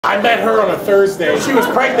I met her on a Thursday. She was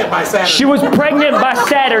pregnant by Saturday. She was pregnant by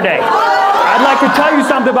Saturday. I'd like to tell you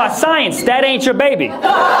something about science. That ain't your baby.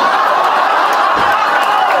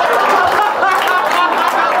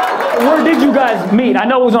 Where did you guys meet? I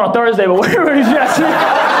know it was on a Thursday, but where did you guys meet?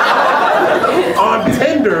 On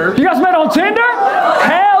Tinder. You guys met on Tinder?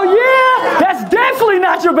 Hell yeah! That's definitely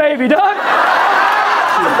not your baby, dog.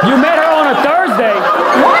 You met her on a Thursday.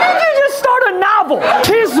 Why didn't you just start a novel?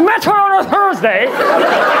 Kids met her on a Thursday.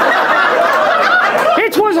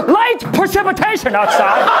 It was light precipitation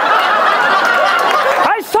outside.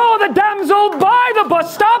 I saw the damsel by the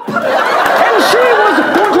bus stop, and she was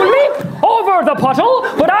going to leap over the puddle,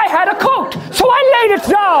 but I had a coat, so I laid it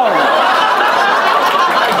down.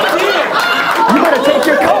 You better take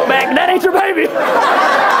your coat back. That ain't your baby.